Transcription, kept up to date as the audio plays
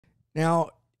Now,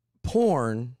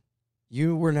 porn,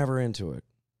 you were never into it.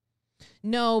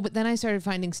 No, but then I started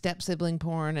finding step-sibling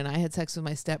porn, and I had sex with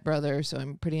my stepbrother, so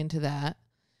I'm pretty into that.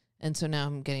 And so now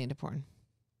I'm getting into porn.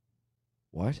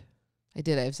 What? I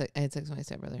did. I had sex with my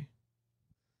stepbrother.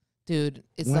 Dude,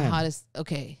 it's When? the hottest.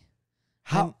 Okay.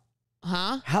 How?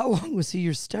 Huh? How long was he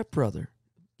your stepbrother?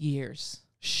 Years.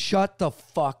 Shut the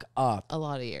fuck up. A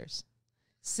lot of years.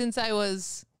 Since I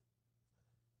was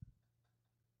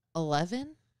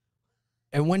 11?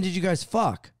 And when did you guys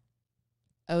fuck?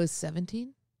 I was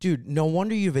 17. Dude, no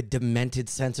wonder you have a demented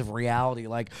sense of reality.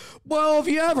 Like, well, if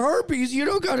you have herpes, you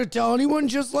don't got to tell anyone,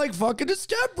 just like fucking a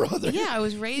stepbrother. Yeah, I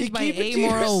was raised You by keep it to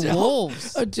amoral yourself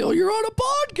wolves. until you're on a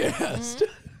podcast.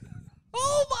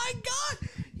 Oh my God.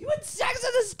 You had sex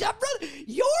with a stepbrother?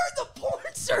 You're the porn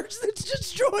search that's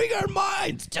destroying our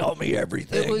minds. Tell me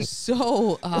everything. It was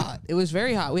so hot. It was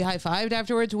very hot. We high-fived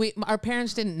afterwards. Our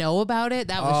parents didn't know about it.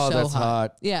 That was so that's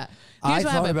hot. Yeah. I Here's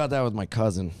what thought happened. about that with my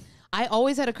cousin. I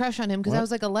always had a crush on him because I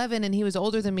was like 11 and he was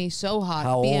older than me. So hot.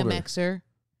 How older? BMXer.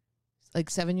 Like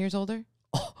 7 years older.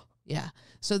 Oh. Yeah.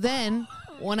 So then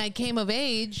when I came of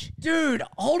age. Dude,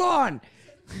 hold on.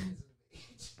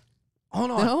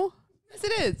 Hold on. No? Yes,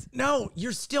 it is. No,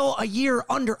 you're still a year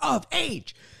under of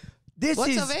age. This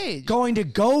What's is of age? going to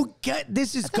go get.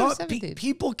 This is I thought it was 17.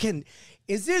 People can.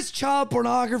 Is this child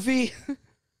pornography?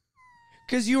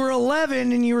 Because you were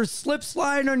 11 and you were slip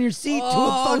sliding on your seat to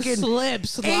a fucking slip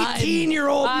slide.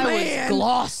 18-year-old I man. was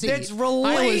glossy. That's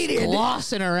related. I was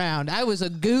glossing around. I was a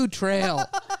goo trail.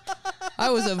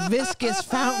 I was a viscous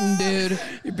fountain, dude.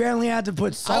 You barely had to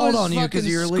put I salt was on you because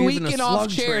you were leaving a squeaking off slug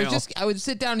chairs. trail. I would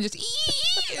sit down and just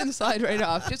and slide right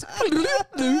off. Just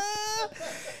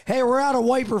Hey, we're out of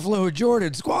wiper fluid,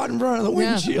 Jordan. Squat in front of the Yeah.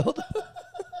 windshield.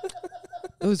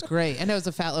 It was great. And I was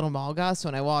a fat little mall guy, so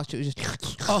when I washed, it was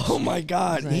just... Oh, my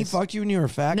God. Nice. He fucked you when you were a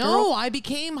fat girl? No, I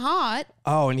became hot.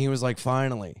 Oh, and he was like,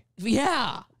 finally.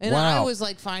 Yeah. And Wow. I was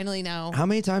like, finally now. How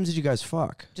many times did you guys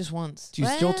fuck? Just once. Do you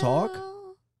still talk?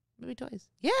 Maybe twice.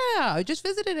 Yeah, I just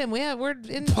visited him. We're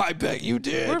in... I bet you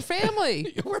did. We're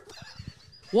family.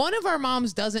 One of our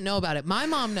moms doesn't know about it. My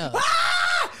mom knows.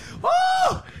 Ah!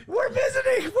 Oh, we're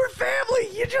visiting. We're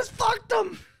family. You just fucked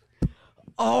them.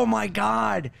 Oh, my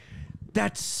God.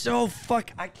 That's so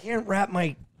I can't wrap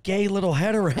my gay little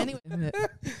head around. Anyway,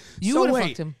 you So would have wait,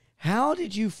 fucked him. How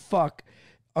did you fuck?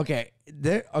 Okay,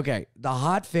 the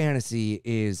hot fantasy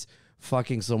is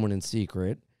fucking someone in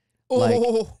secret, like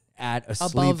at a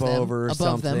Above them. sleepover or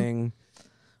Above them. something.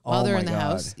 While Oh they're my in the God.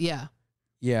 house. Yeah.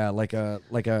 Yeah, like a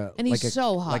And he's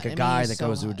so hot. like I a mean, guy he's that so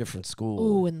goes to a hot. different school.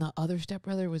 Ooh, and the other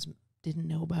stepbrother didn't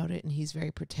know about it, and he's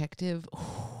very protective.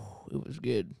 Ooh, it was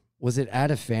good. Was it at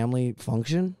a family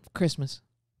function? Christmas.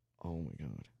 Oh my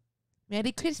God.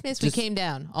 Merry Christmas. Just- we came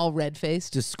down all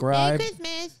red-faced. Describe Merry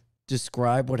Christmas.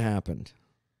 describe what happened.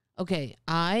 Okay,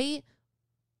 I...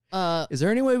 Is there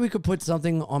any way we could put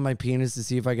something on my penis to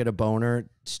see if I get a boner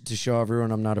to show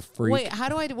everyone I'm not a freak? Wait,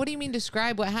 what do you mean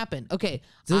describe what happened? Okay.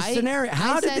 The scenario.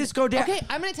 How did this go down? Okay,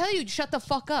 I'm going to tell you. Shut the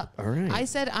fuck up. All right. I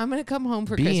said, I'm going to come home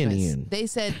for Bein, Christmas. Ian. They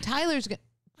said, Tyler's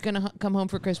going to come home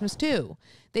for Christmas too.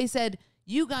 They said,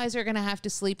 you guys are going to have to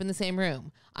sleep in the same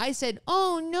room. I said,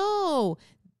 oh, no.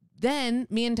 Then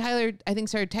me and Tyler, I think,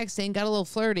 started texting, got a little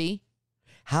flirty.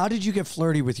 How did you get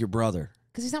flirty with your brother?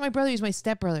 Because he's not my brother. He's my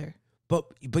stepbrother.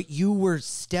 But you were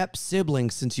step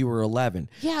siblings since you were 11.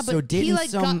 Yeah, so but didn't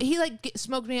he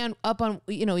smoked me up on,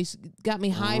 he's got me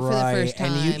high for the first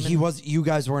time. And you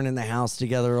guys weren't in the house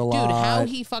together a lot. Dude, how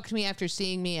he fucked me after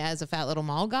seeing me as a fat little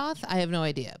mall goth, I have no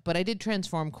idea. But I did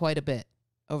transform quite a bit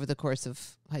over the course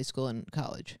of high school and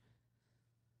college.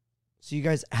 So you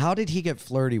guys, how did he get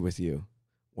flirty with you?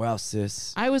 Wow,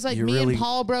 sis. I was like, you me really... and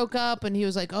Paul broke up, and he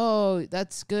was like, oh,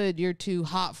 that's good. You're too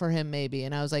hot for him, maybe.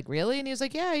 And I was like, really? And he was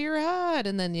like, yeah, you're hot.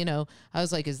 And then, I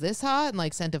was like, is this hot? And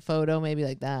like sent a photo, maybe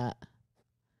like that.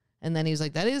 And then he was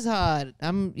like, that is hot.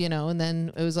 And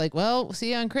then it was like, well,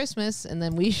 see you on Christmas. And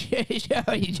then we show each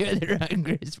other on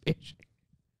Christmas.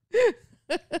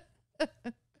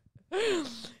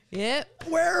 Yep.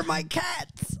 Where are my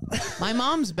cats? My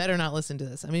mom's better not listen to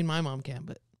this. I mean, my mom can,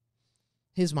 but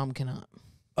his mom cannot.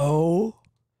 Oh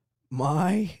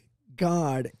my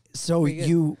God. So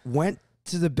you went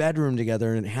to the bedroom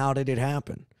together, and how did it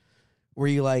happen? Were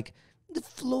you like, the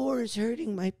floor is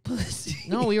hurting my pussy?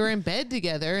 No, we were in bed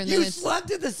together. And you then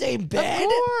slept in the same bed? Of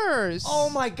course. Oh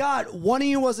my God. One of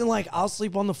you wasn't like, I'll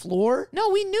sleep on the floor? No,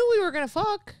 we knew we were going to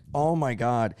fuck. Oh my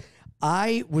God.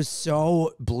 I was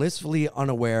so blissfully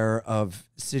unaware of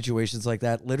situations like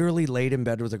that. Literally laid in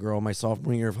bed with a girl my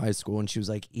sophomore year of high school, and she was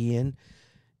like, Ian,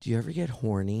 do you ever get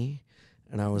horny?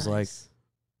 And I was like,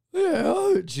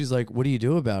 yeah. She's like, what do you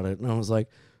do about it? And I was like,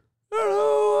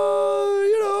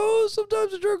 I don't know,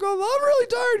 sometimes I jerk off. I'm really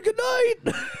tired. Good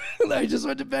night. And I just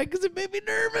went to bed because it made me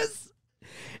nervous.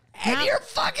 And Now- you're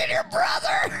fucking your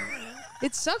brother.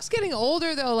 It sucks getting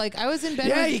older though. Like I was in bed.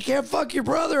 Yeah, you can't fuck your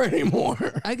brother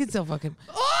anymore. I could still fuck him.